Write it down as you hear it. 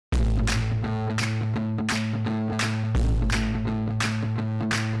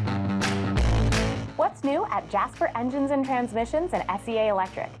What's new at Jasper Engines and Transmissions and SEA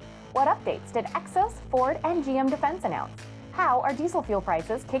Electric? What updates did Exos, Ford, and GM Defense announce? How are diesel fuel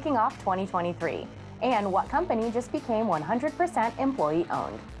prices kicking off 2023? And what company just became 100%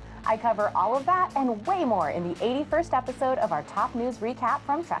 employee-owned? I cover all of that and way more in the 81st episode of our top news recap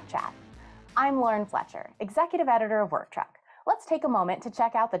from Truck Chat. I'm Lauren Fletcher, Executive Editor of Work Truck. Let's take a moment to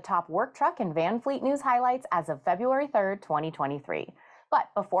check out the top work truck and van fleet news highlights as of February 3rd, 2023. But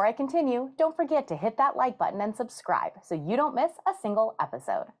before I continue, don't forget to hit that like button and subscribe so you don't miss a single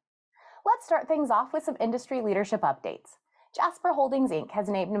episode. Let's start things off with some industry leadership updates. Jasper Holdings Inc. has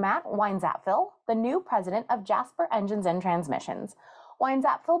named Matt Weinzapfel the new president of Jasper Engines and Transmissions.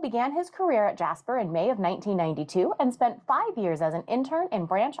 Weinzapfel began his career at Jasper in May of 1992 and spent 5 years as an intern in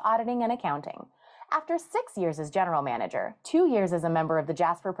branch auditing and accounting. After 6 years as general manager, 2 years as a member of the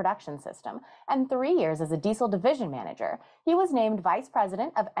Jasper production system, and 3 years as a diesel division manager, he was named vice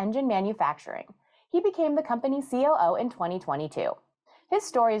president of engine manufacturing. He became the company's COO in 2022. His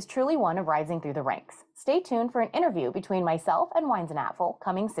story is truly one of rising through the ranks. Stay tuned for an interview between myself and Weinzapfel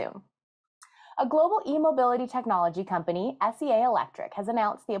coming soon. A global e-mobility technology company, SEA Electric, has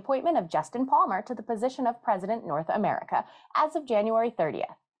announced the appointment of Justin Palmer to the position of President North America as of January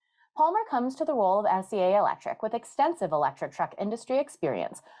 30th. Palmer comes to the role of SEA Electric with extensive electric truck industry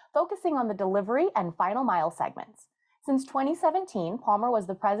experience, focusing on the delivery and final mile segments. Since 2017, Palmer was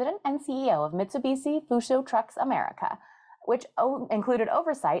the president and CEO of Mitsubishi Fuso Trucks America, which included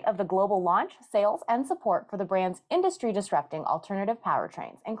oversight of the global launch, sales, and support for the brand's industry-disrupting alternative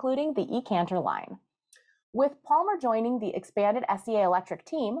powertrains, including the e-Canter line. With Palmer joining the expanded SEA Electric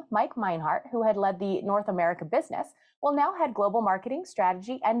team, Mike Meinhardt, who had led the North America business, will now head global marketing,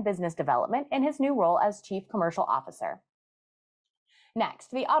 strategy, and business development in his new role as Chief Commercial Officer.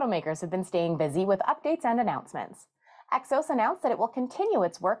 Next, the automakers have been staying busy with updates and announcements. Exos announced that it will continue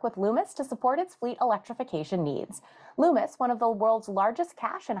its work with Loomis to support its fleet electrification needs. Loomis, one of the world's largest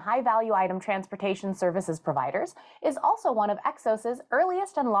cash and high-value item transportation services providers, is also one of Exos's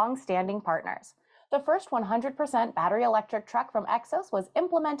earliest and long-standing partners. The first 100% battery electric truck from Exos was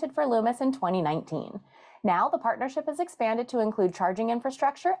implemented for Loomis in 2019. Now, the partnership has expanded to include charging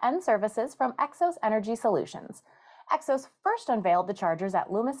infrastructure and services from Exos Energy Solutions. Exos first unveiled the chargers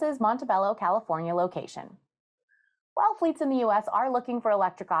at Loomis's Montebello, California location. While fleets in the U.S. are looking for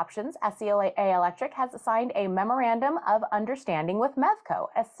electric options, SEA Electric has signed a Memorandum of Understanding with Mevco,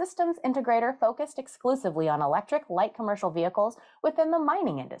 a systems integrator focused exclusively on electric light commercial vehicles within the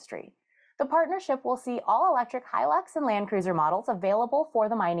mining industry. The partnership will see all-electric Hilux and Land Cruiser models available for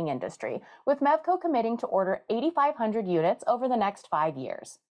the mining industry, with Mevco committing to order 8,500 units over the next 5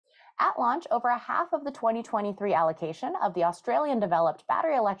 years. At launch, over a half of the 2023 allocation of the Australian-developed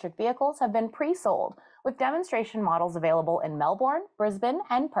battery electric vehicles have been pre-sold, with demonstration models available in Melbourne, Brisbane,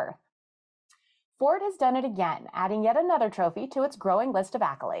 and Perth. Ford has done it again, adding yet another trophy to its growing list of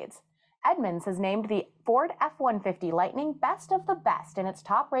accolades. Edmunds has named the Ford F-150 Lightning Best of the Best in its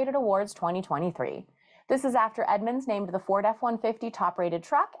Top-Rated Awards 2023. This is after Edmunds named the Ford F-150 Top-Rated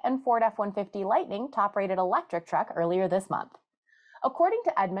Truck and Ford F-150 Lightning Top-Rated Electric Truck earlier this month. According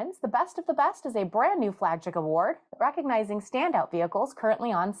to Edmunds, the Best of the Best is a brand new flagship award recognizing standout vehicles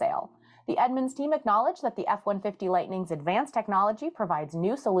currently on sale. The Edmunds team acknowledged that the F-150 Lightning's advanced technology provides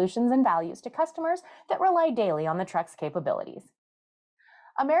new solutions and values to customers that rely daily on the truck's capabilities.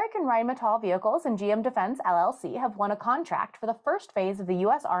 American Rheinmetall Vehicles and GM Defense LLC have won a contract for the first phase of the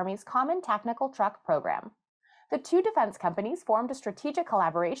U.S. Army's Common Tactical Truck Program. The two defense companies formed a strategic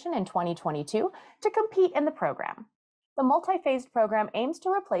collaboration in 2022 to compete in the program. The multi-phased program aims to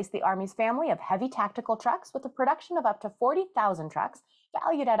replace the Army's family of heavy tactical trucks with the production of up to 40,000 trucks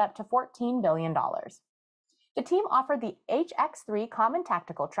valued at up to $14 billion. The team offered the HX3 Common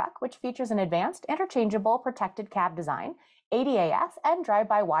Tactical Truck, which features an advanced interchangeable protected cab design, ADAS, and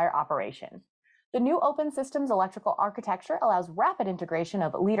drive-by-wire operation. The new open systems electrical architecture allows rapid integration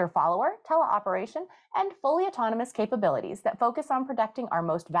of leader-follower, teleoperation, and fully autonomous capabilities that focus on protecting our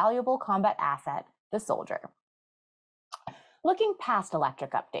most valuable combat asset, the soldier. Looking past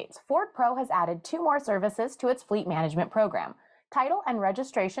electric updates, Ford Pro has added 2 more services to its fleet management program: title and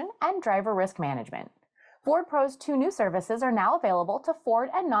registration and driver risk management. Ford Pro's 2 new services are now available to Ford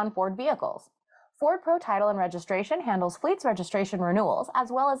and non-Ford vehicles. Ford Pro Title and Registration handles fleet's registration renewals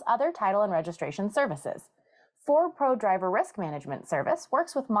as well as other title and registration services. Ford Pro Driver Risk Management Service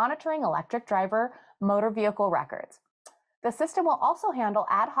works with monitoring electric driver motor vehicle records. The system will also handle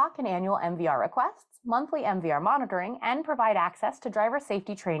ad hoc and annual MVR requests, monthly MVR monitoring, and provide access to driver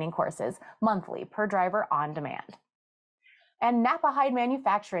safety training courses monthly per driver on demand. And Napa Hide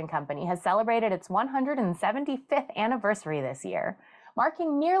Manufacturing Company has celebrated its 175th anniversary this year.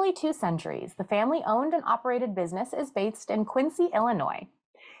 Marking nearly 2 centuries, the family-owned and operated business is based in Quincy, Illinois.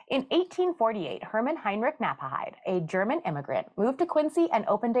 In 1848, Hermann Heinrich Knappeheide, a German immigrant, moved to Quincy and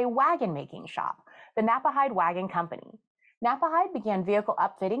opened a wagon-making shop, the Knappeheide Wagon Company. Knappeheide began vehicle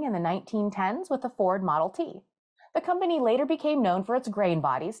upfitting in the 1910s with the Ford Model T. The company later became known for its grain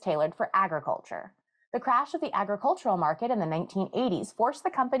bodies tailored for agriculture. The crash of the agricultural market in the 1980s forced the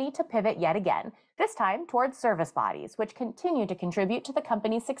company to pivot yet again, this time towards service bodies, which continue to contribute to the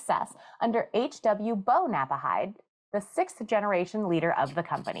company's success under H.W. Bo Knappeheide, the sixth-generation leader of the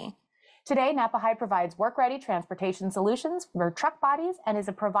company. Today, Knappeheide provides work-ready transportation solutions for truck bodies and is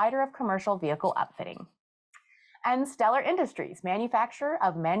a provider of commercial vehicle upfitting. And Stellar Industries, manufacturer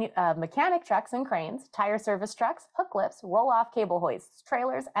of mechanic trucks and cranes, tire service trucks, hook lifts, roll-off cable hoists,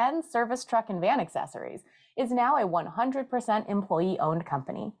 trailers, and service truck and van accessories, is now a 100% employee-owned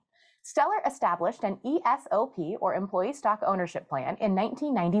company. Stellar established an ESOP, or Employee Stock Ownership Plan, in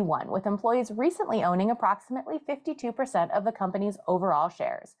 1991, with employees recently owning approximately 52% of the company's overall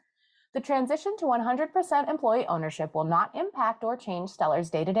shares. The transition to 100% employee ownership will not impact or change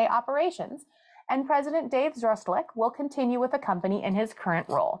Stellar's day-to-day operations, and President Dave Zrostlik will continue with the company in his current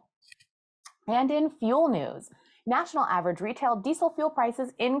role. And in fuel news, national average retail diesel fuel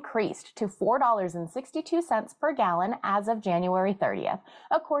prices increased to $4.62 per gallon as of January 30th,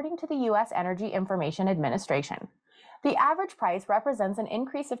 according to the U.S. Energy Information Administration. The average price represents an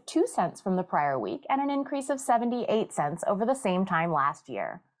increase of 2 cents from the prior week and an increase of 78 cents over the same time last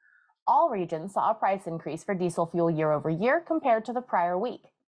year. All regions saw a price increase for diesel fuel year over year compared to the prior week.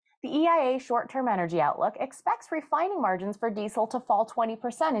 The EIA short-term energy outlook expects refining margins for diesel to fall 20%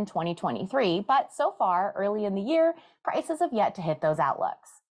 in 2023, but so far, early in the year, prices have yet to hit those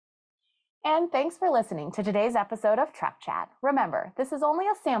outlooks. And thanks for listening to today's episode of Truck Chat. Remember, this is only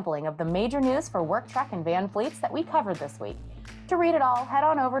a sampling of the major news for work truck and van fleets that we covered this week. To read it all, head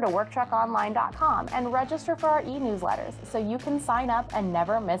on over to worktruckonline.com and register for our e-newsletters so you can sign up and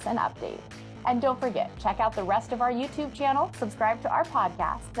never miss an update. And don't forget, check out the rest of our YouTube channel, subscribe to our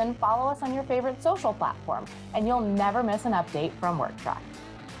podcasts, and follow us on your favorite social platform, and you'll never miss an update from Work Truck.